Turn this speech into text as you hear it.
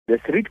The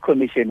Street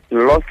Commission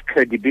lost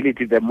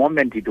credibility the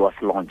moment it was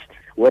launched,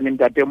 when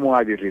Ntate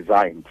Moabi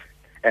resigned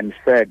and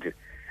said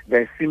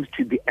there seems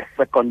to be a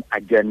second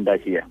agenda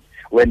here.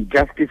 When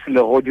Justice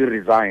Lerodu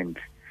resigned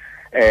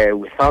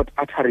without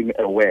uttering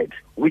a word,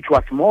 which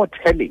was more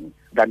telling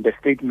than the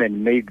statement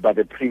made by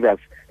the previous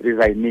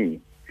resignee,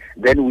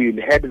 then we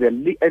had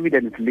the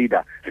evidence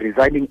leader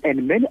resigning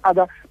and many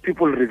other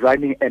people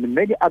resigning and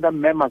many other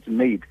members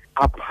made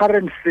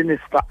apparent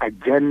sinister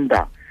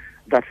agenda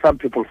that some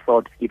people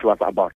thought it was about